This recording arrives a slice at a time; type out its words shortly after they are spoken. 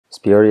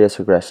Spurious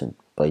Regression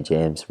by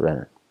James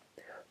Renner.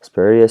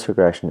 Spurious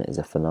regression is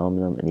a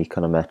phenomenon in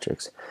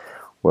econometrics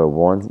where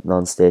one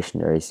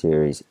non-stationary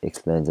series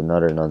explains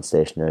another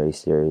non-stationary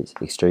series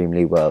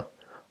extremely well,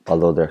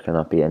 although there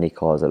cannot be any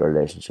causal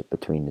relationship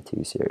between the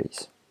two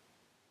series.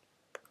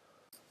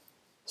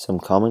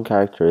 Some common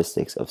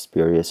characteristics of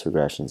spurious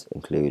regressions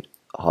include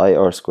high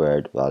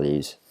R-squared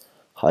values,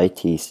 high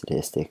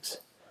t-statistics,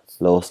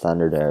 low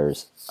standard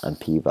errors, and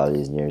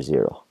p-values near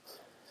zero.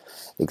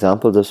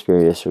 Examples of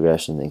spurious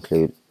regressions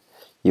include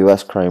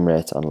US crime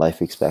rates on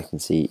life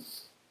expectancy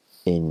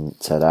in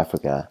South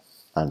Africa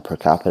and per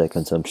capita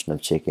consumption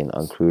of chicken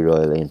on crude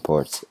oil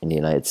imports in the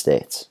United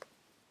States.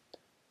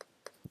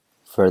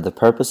 For the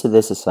purpose of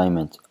this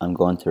assignment, I'm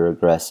going to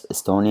regress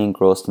Estonian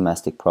gross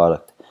domestic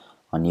product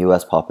on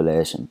US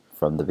population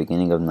from the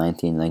beginning of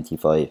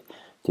 1995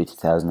 to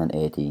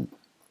 2018.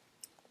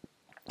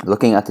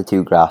 Looking at the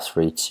two graphs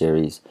for each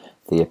series,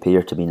 they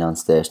appear to be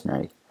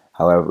non-stationary.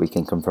 However, we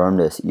can confirm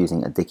this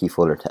using a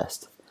Dickey-Fuller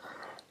test.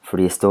 For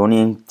the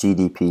Estonian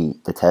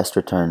GDP, the test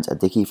returns a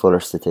Dickey-Fuller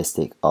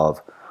statistic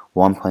of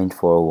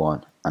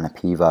 1.41 and a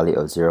p-value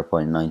of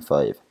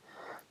 0.95.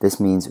 This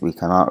means we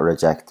cannot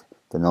reject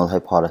the null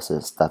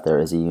hypothesis that there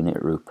is a unit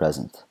root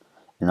present.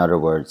 In other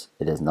words,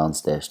 it is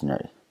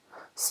non-stationary.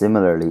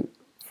 Similarly,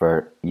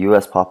 for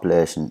US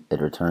population,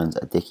 it returns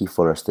a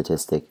Dickey-Fuller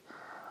statistic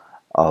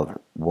of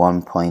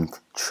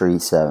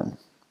 1.37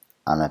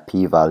 and a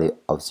p-value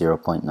of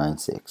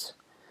 0.96.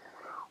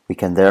 We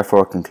can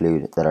therefore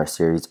conclude that our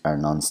series are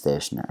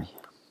non-stationary.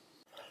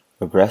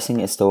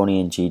 Regressing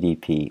Estonian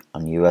GDP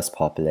on US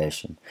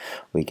population,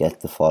 we get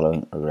the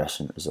following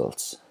regression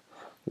results.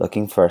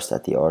 Looking first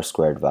at the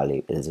R-squared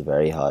value, it is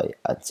very high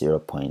at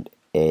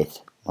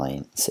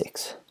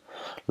 0.896.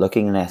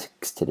 Looking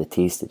next to the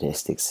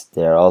t-statistics,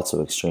 they are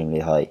also extremely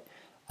high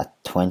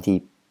at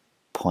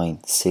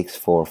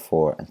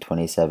 20.644 and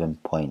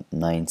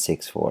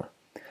 27.964.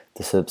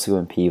 The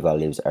subsequent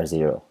p-values are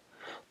zero.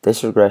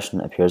 This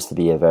regression appears to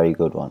be a very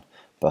good one,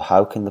 but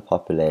how can the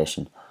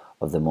population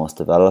of the most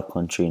developed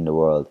country in the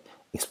world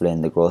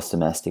explain the gross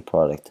domestic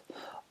product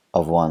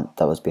of one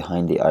that was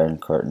behind the Iron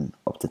Curtain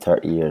up to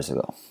 30 years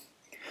ago?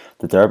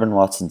 The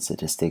Durbin-Watson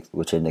statistic,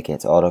 which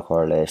indicates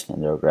autocorrelation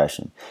in the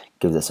regression,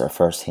 gives us our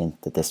first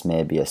hint that this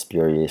may be a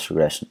spurious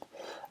regression,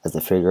 as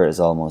the figure is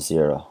almost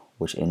zero,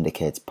 which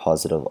indicates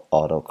positive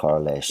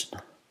autocorrelation.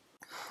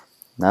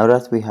 Now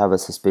that we have a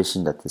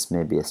suspicion that this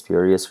may be a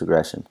spurious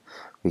regression,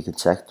 we can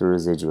check the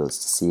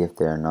residuals to see if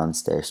they are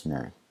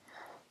non-stationary.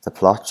 The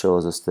plot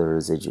shows us the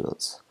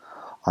residuals.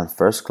 On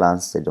first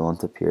glance, they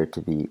don't appear to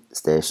be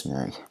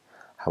stationary.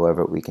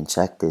 However, we can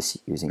check this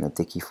using a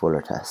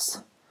Dickey-Fuller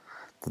test.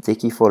 The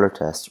Dickey-Fuller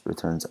test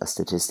returns a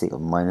statistic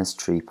of minus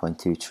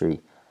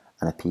 3.23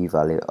 and a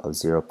p-value of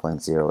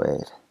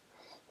 0.08.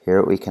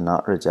 Here we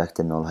cannot reject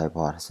the null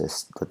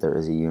hypothesis that there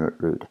is a unit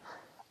root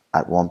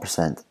at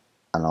 1%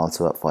 and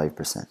also at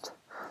 5%.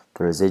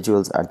 The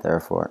residuals are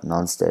therefore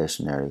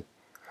non-stationary,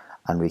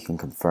 and we can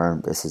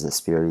confirm this is a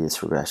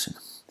spurious regression.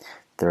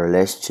 The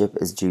relationship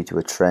is due to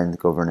a trend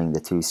governing the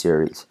two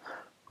series,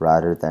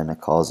 rather than a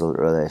causal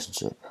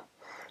relationship.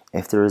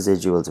 If the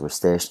residuals were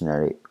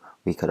stationary,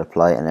 we could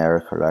apply an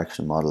error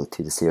correction model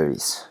to the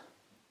series.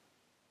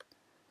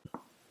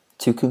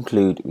 To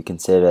conclude, we can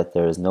say that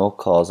there is no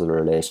causal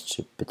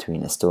relationship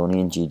between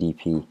Estonian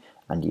GDP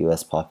and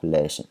US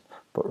population,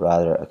 but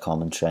rather a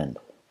common trend.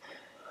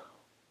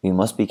 We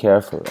must be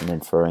careful in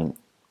inferring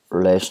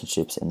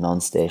relationships in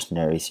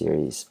non-stationary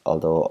series,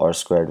 although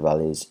R-squared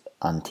values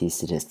and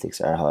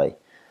t-statistics are high,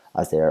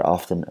 as they are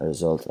often a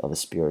result of a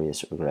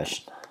spurious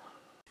regression.